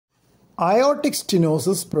Aortic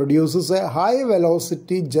stenosis produces a high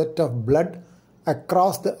velocity jet of blood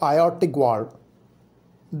across the aortic valve.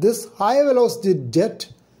 This high velocity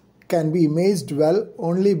jet can be imaged well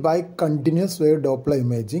only by continuous wave Doppler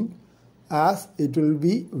imaging, as it will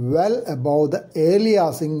be well above the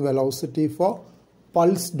aliasing velocity for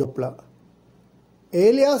pulse Doppler.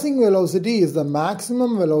 Aliasing velocity is the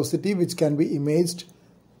maximum velocity which can be imaged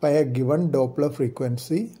by a given Doppler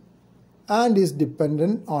frequency and is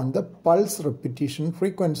dependent on the pulse repetition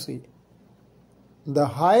frequency. The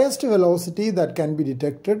highest velocity that can be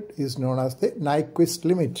detected is known as the Nyquist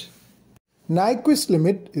limit. Nyquist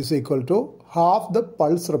limit is equal to half the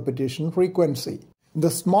pulse repetition frequency. The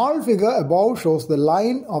small figure above shows the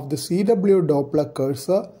line of the CW Doppler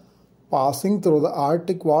cursor passing through the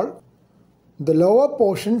aortic valve. The lower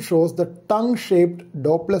portion shows the tongue-shaped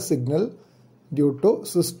Doppler signal due to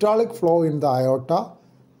systolic flow in the aorta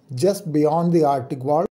just beyond the aortic valve.